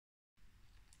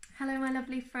Hello my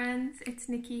lovely friends, it's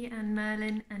Nikki and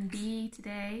Merlin and I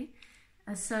today.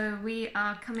 So we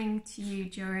are coming to you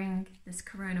during this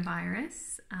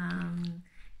coronavirus,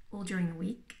 all during the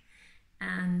week,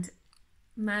 and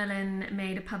Merlin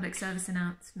made a public service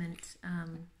announcement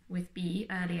with B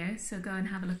earlier, so go and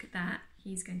have a look at that.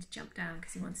 He's going to jump down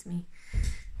because he wants me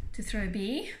to throw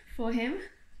B for him.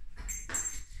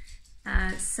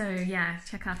 So yeah,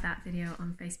 check out that video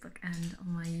on Facebook and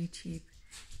on my YouTube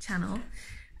channel.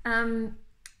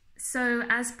 So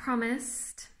as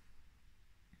promised,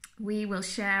 we will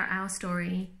share our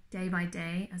story day by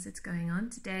day as it's going on.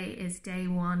 Today is day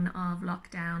 1 of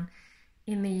lockdown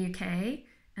in the UK,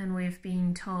 and we've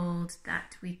been told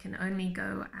that we can only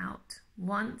go out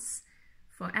once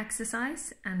for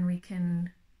exercise, and we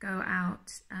can go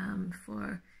out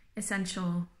for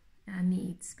essential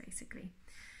needs, basically.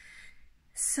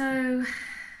 So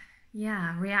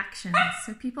yeah, reactions.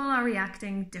 So people are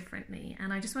reacting differently,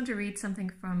 and I just want to read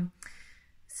something from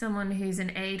someone who's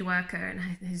an aid worker and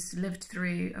who's lived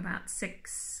through about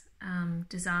 6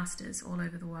 disasters all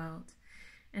over the world.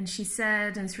 And she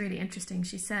said, and it's really interesting,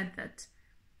 she said that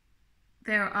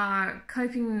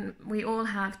we all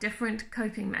have different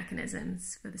coping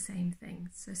mechanisms for the same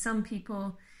things. So some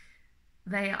people,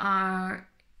 they are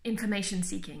information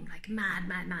seeking, like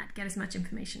mad, get as much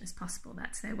information as possible.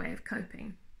 That's their way of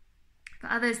coping. For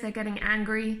others, they're getting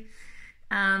angry.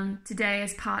 Today,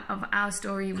 as part of our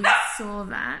story, we saw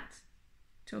that,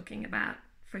 talking about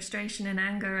frustration and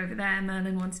anger over there.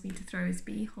 Merlin wants me to throw his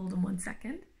B. Hold on 1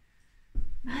 second.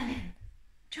 Merlin,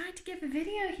 trying to give a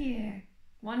video here.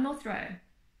 One more throw.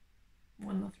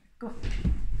 Go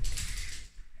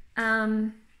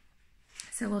on.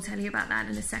 So we'll tell you about that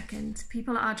in a second.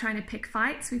 People are trying to pick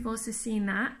fights. We've also seen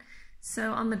that.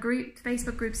 So on the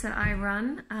Facebook groups that I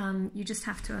run, you just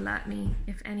have to alert me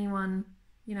if anyone,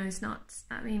 is not,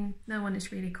 no one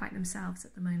is really quite themselves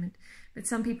at the moment. But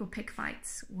some people pick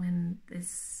fights when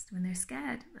they're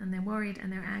scared and they're worried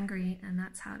and they're angry, and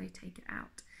that's how they take it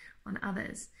out on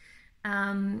others.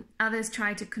 Others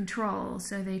try to control,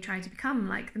 so they try to become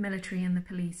like the military and the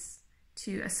police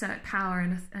to assert power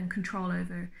and control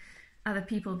over other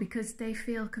people because they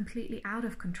feel completely out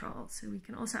of control. So we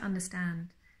can also understand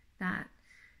that.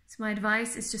 So my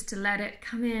advice is just to let it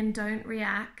come in, don't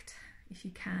react if you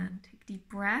can. Take deep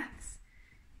breaths,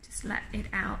 just let it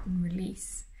out and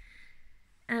release.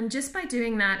 And just by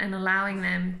doing that and allowing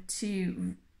them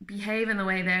to behave in the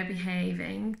way they're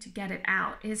behaving, to get it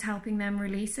out, is helping them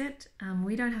release it.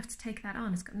 We don't have to take that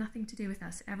on. It's got nothing to do with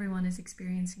us. Everyone is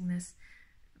experiencing this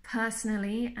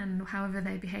personally, and however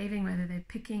they're behaving, whether they're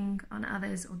picking on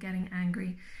others or getting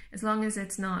angry, as long as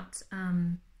it's not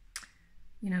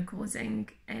causing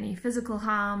any physical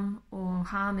harm or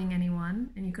harming anyone.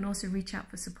 And you can also reach out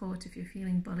for support if you're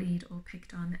feeling bullied or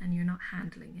picked on and you're not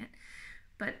handling it.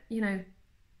 But,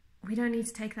 we don't need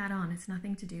to take that on. It's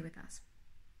nothing to do with us.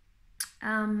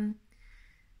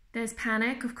 There's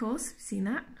panic, of course. We've seen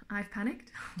that. I've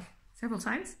panicked several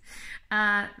times.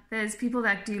 There's people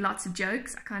that do lots of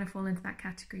jokes. I kind of fall into that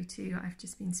category too. I've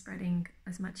just been spreading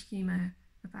as much humor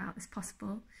about as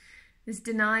possible. There's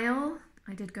denial.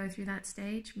 I did go through that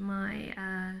stage. My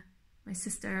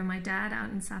sister and my dad out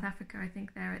in South Africa, I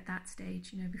think they're at that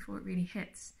stage, before it really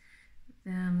hits.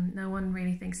 No one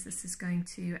really thinks this is going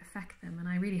to affect them, and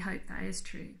I really hope that is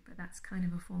true, but that's kind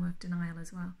of a form of denial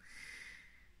as well.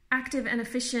 Active and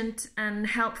efficient and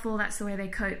helpful, that's the way they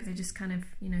cope. They just kind of,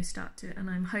 start to, and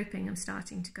I'm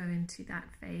starting to go into that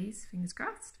phase, fingers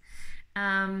crossed.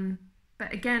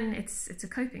 But again, it's a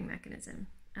coping mechanism.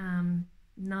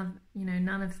 None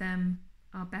of them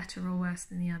are better or worse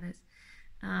than the others.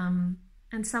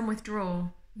 And some withdraw,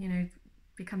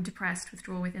 become depressed,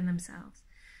 withdraw within themselves.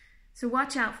 So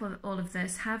watch out for all of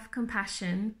this. Have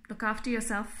compassion. Look after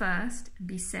yourself first and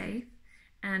be safe.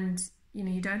 And,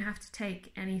 you don't have to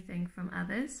take anything from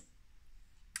others.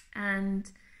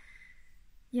 And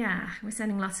yeah, we're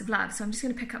sending lots of love. So I'm just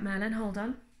going to pick up Merlin. Hold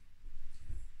on.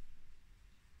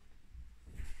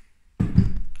 I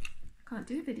can't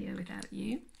do a video without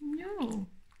you. No.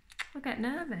 I'll get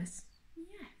nervous.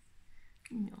 Yes.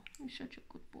 No, you're such a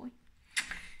good boy.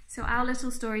 So our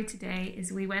little story today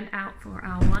is we went out for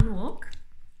our 1 walk.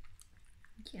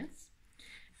 Yes.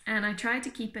 And I tried to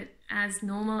keep it as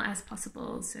normal as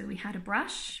possible. So we had a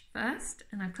brush first,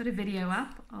 and I put a video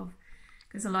up of,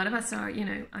 because a lot of us are,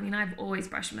 I've always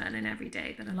brushed Merlin every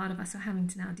day, but a lot of us are having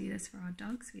to now do this for our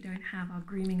dogs. We don't have our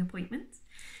grooming appointments.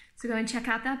 So go and check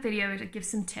out that video. It gives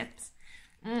some tips.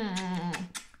 So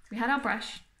we had our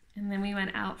brush, and then we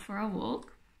went out for our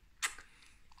walk.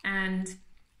 And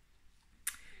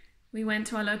we went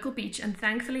to our local beach, and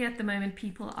thankfully at the moment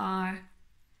people are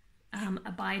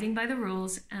abiding by the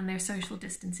rules and their social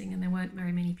distancing, and there weren't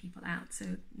very many people out.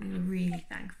 So we were really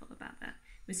thankful about that.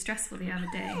 It was stressful the other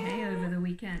day, hey, over the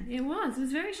weekend. It was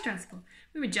very stressful.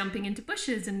 We were jumping into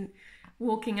bushes and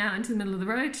walking out into the middle of the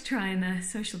road to try and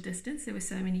social distance. There were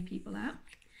so many people out.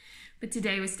 But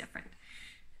today was different.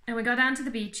 And we got down to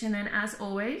the beach, and then as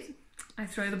always, I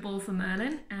throw the ball for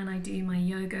Merlin and I do my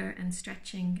yoga and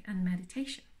stretching and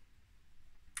meditation.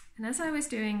 And as I was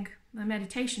doing the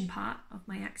meditation part of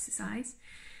my exercise,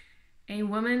 a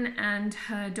woman and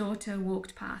her daughter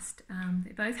walked past.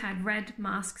 They both had red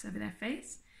masks over their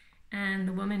face, and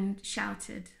the woman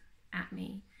shouted at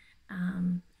me.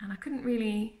 And I couldn't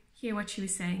really hear what she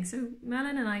was saying. So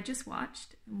Merlin and I just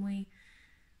watched, and we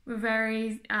were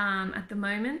very, at the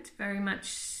moment, very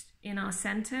much in our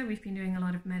center. We've been doing a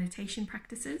lot of meditation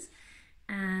practices,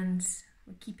 and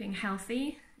we're keeping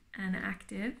healthy and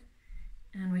active,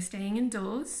 and we're staying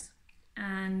indoors.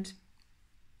 And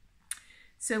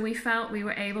so we felt we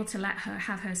were able to let her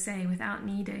have her say without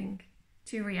needing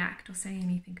to react or say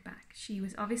anything back. She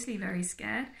was obviously very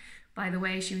scared. By the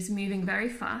way, she was moving very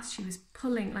fast. She was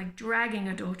pulling, like dragging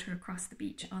her daughter across the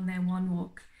beach on their one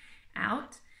walk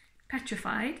out,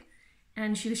 petrified.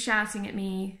 And she was shouting at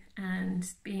me and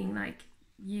being like,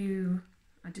 "You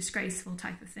are disgraceful,"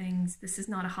 type of things. "This is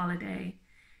not a holiday,"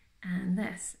 and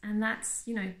this. And that's,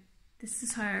 you know, this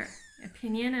is her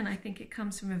opinion, and I think it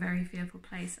comes from a very fearful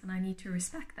place, and I need to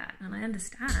respect that. And I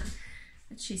understand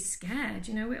that she's scared.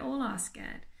 You know, we all are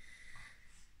scared.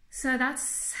 So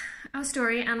that's our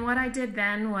story. And what I did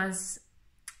then was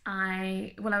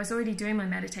I was already doing my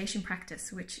meditation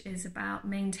practice, which is about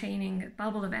maintaining a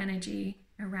bubble of energy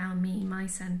around me, my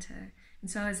center. And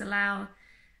so I was allowed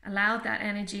that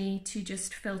energy to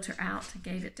just filter out. I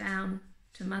gave it down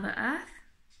to Mother Earth.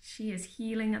 She is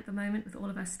healing at the moment with all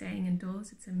of us staying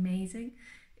indoors. It's amazing.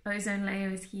 The ozone layer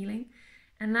is healing.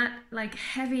 And that like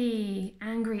heavy,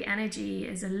 angry energy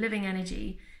is a living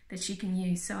energy that she can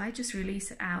use. So I just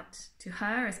release it out to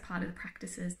her as part of the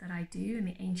practices that I do and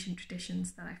the ancient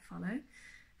traditions that I follow,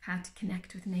 how to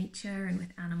connect with nature and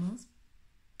with animals.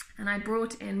 And I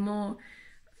brought in more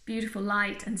beautiful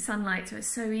light and sunlight, so it's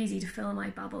so easy to fill my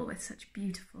bubble with such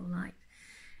beautiful light.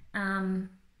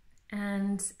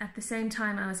 And at the same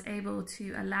time, I was able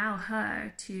to allow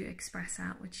her to express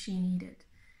out what she needed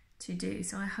to do.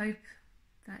 So I hope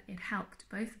that it helped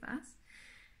both of us.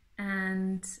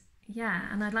 And yeah,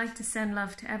 and I'd like to send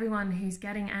love to everyone who's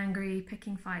getting angry,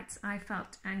 picking fights. I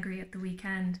felt angry at the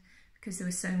weekend because there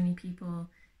were so many people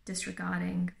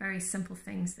disregarding very simple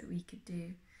things that we could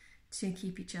do to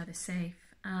keep each other safe.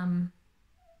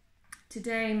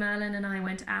 Today, Merlin and I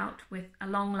went out with a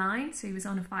long line, so he was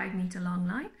on a 5-meter long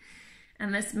line.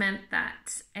 And this meant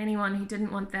that anyone who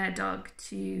didn't want their dog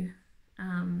to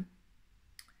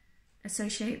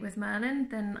associate with Merlin,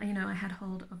 then, you know, I had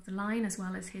hold of the line as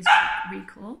well as his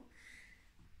recall.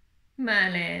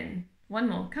 Merlin, one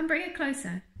more. Come bring it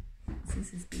closer.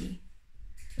 This is B.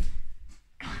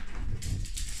 Come on.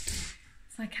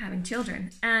 It's like having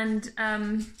children. And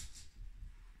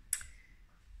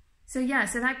so yeah,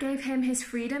 so that gave him his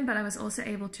freedom, but I was also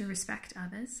able to respect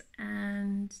others.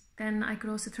 And then I could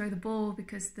also throw the ball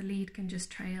because the lead can just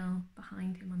trail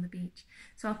behind him on the beach.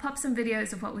 So I'll pop some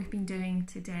videos of what we've been doing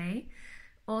today.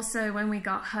 Also, when we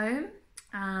got home,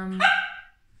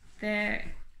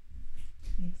 there,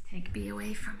 let's take B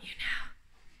away from you now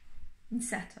and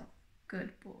settle.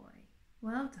 Good boy.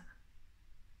 Well done.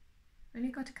 Only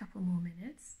got a couple more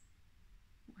minutes.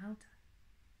 Well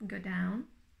done. And go down.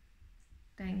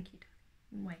 Thank you,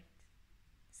 darling. Wait.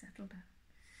 Settle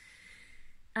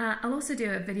down. I'll also do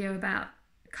a video about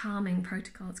calming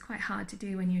protocol. It's quite hard to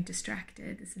do when you're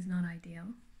distracted. This is not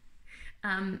ideal.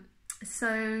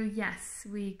 So yes,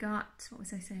 we got, what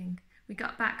was I saying? We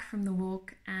got back from the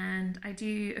walk, and I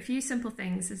do a few simple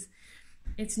things.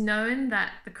 It's known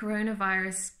that the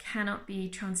coronavirus cannot be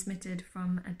transmitted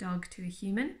from a dog to a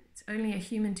human. It's only a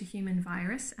human to human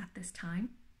virus at this time.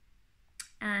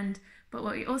 But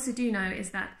what we also do know is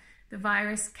that the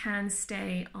virus can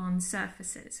stay on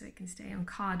surfaces. So it can stay on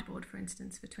cardboard, for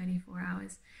instance, for 24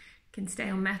 hours. It can stay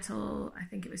on metal, I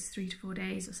think it was 3 to 4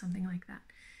 days or something like that.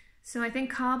 So I think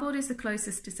cardboard is the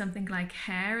closest to something like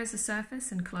hair as a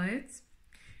surface and clothes.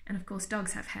 And of course,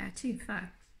 dogs have hair too,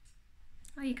 fur.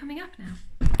 Oh, you're coming up now.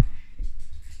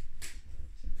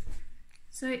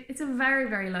 So it's a very,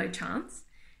 very low chance.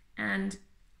 And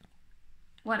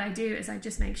what I do is I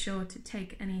just make sure to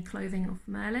take any clothing off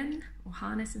Merlin or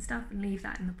harness and stuff and leave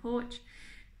that in the porch.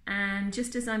 And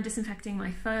just as I'm disinfecting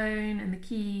my phone and the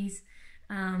keys,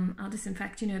 I'll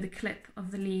disinfect, you know, the clip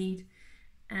of the lead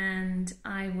and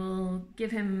I will give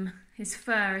him his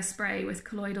fur a spray with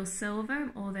colloidal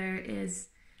silver, or there is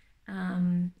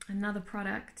another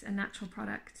product, a natural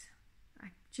product.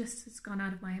 It's gone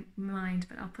out of my mind,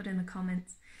 but I'll put in the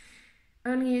comments.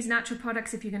 Only use natural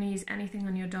products if you're going to use anything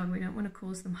on your dog. We don't want to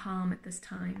cause them harm at this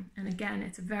time. And again,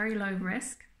 it's a very low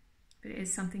risk, but it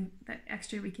is something that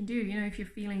extra we can do. You know, if you're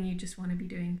feeling you just want to be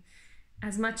doing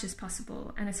as much as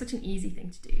possible, and it's such an easy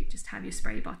thing to do, just have your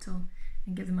spray bottle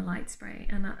and give them a light spray.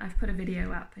 And I've put a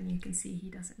video up and you can see he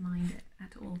doesn't mind it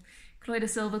at all. Colloidal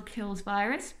silver kills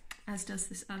virus, as does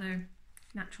this other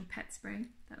natural pet spray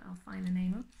that I'll find the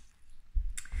name of.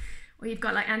 Or you've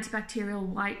got like antibacterial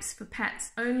wipes for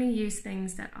pets. Only use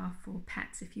things that are for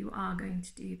pets if you are going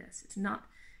to do this. It's not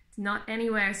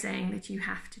anywhere saying that you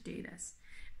have to do this.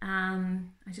 I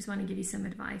just want to give you some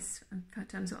advice in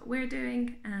terms of what we're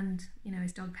doing, and you know,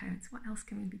 as dog parents, what else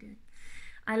can we be doing?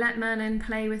 I let Merlin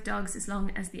play with dogs as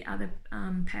long as the other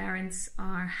parents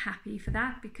are happy for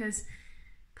that, because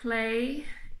play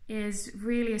is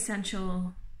really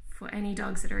essential for any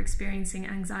dogs that are experiencing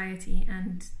anxiety,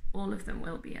 and all of them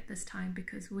will be at this time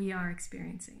because we are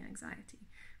experiencing anxiety.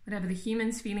 Whatever the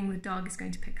human's feeling, the dog is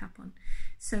going to pick up on.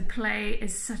 So play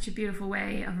is such a beautiful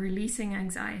way of releasing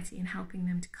anxiety and helping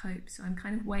them to cope. So I'm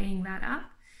kind of weighing that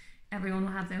up. Everyone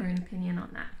will have their own opinion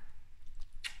on that.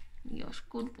 Yes,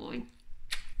 good boy.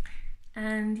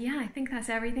 And yeah, I think that's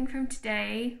everything from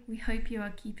today. We hope you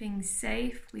are keeping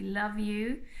safe. We love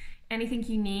you. Anything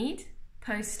you need,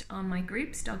 post on my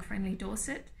groups, Dog Friendly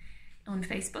Dorset on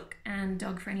Facebook and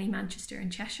Dog Friendly Manchester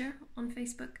and Cheshire on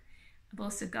Facebook. I've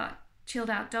also got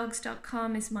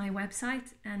chilledoutdogs.com is my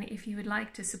website, and if you would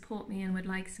like to support me and would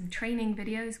like some training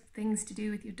videos, things to do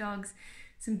with your dogs,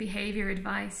 some behavior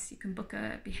advice, you can book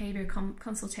a behavior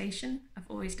consultation. I've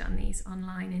always done these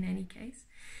online in any case.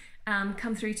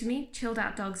 Come through to me,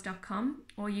 chilledoutdogs.com,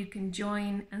 or you can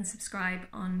join and subscribe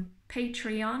on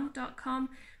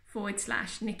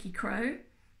patreon.com/Nikki Crow.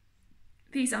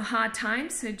 These are hard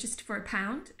times, so just for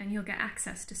 £1 and you'll get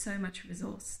access to so much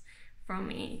resource from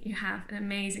me. You have an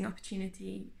amazing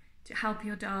opportunity to help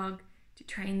your dog, to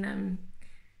train them,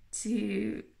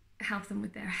 to help them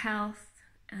with their health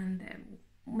and their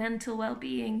mental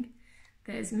well-being.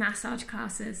 There's massage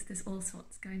classes, there's all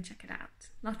sorts. Go and check it out.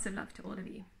 Lots of love to all of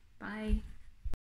you. Bye.